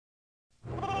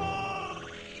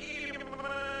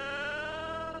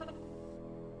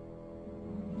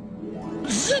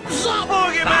Zip, zop.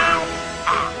 Boogeyman!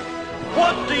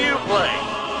 What do you play?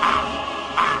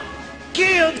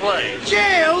 Kid Play.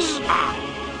 Jails.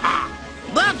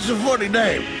 That's a funny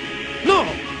name. No,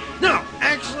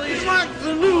 actually, it's like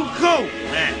the new coat.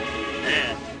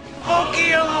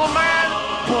 Funky little man!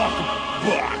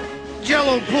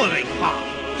 Jello pudding.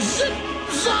 Zip,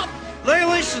 zop. They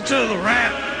listen to the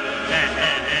rap.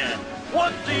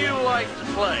 What do you like to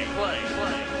play?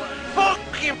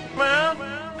 Funky man!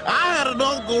 I had an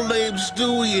uncle named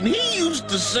Stewie, and he used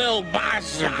to sell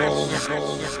bicycles.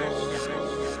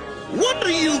 What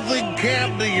do you think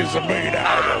candy is made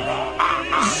out of?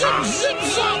 Zip, zip,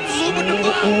 zop, zoop.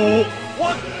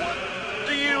 What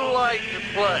do you like to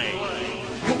play?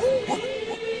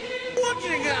 What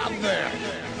you got there?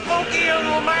 Funky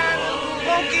little man!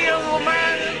 Funky little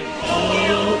man! Funky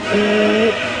little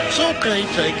man! It's okay,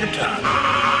 take your time.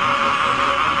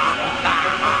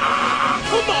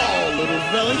 Come on, little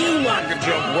fella, you like to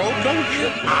jump rope, don't you?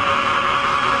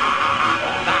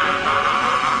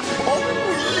 Oh,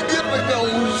 you get me go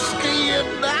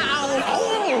skiing now.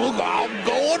 Oh, I'm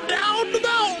going down the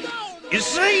mountain. You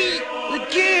see, the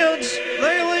kids,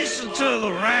 they listen to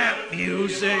the rap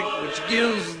music, which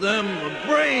gives them a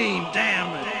brain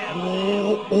damage.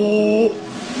 No,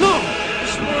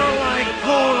 it's more like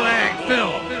Kodak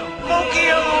film. Funky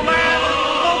little man!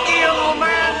 Funky little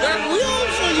man! And we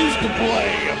also used to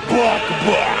play buck.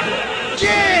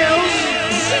 Jails!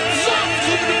 Zip, zop,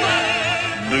 zoop-a-da-bop.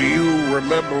 Do you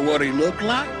remember what he looked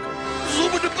like?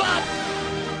 Zoop-a-da-bop.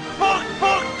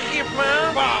 Funky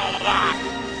man!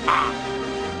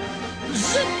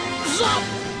 Zip, zop.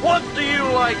 What do you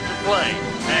like to play?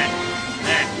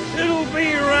 It'll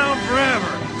be around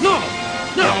forever. No.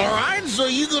 All right, so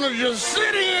you're gonna just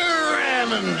sit here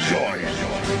and enjoy it.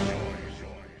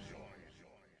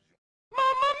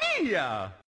 Mamma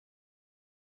mia!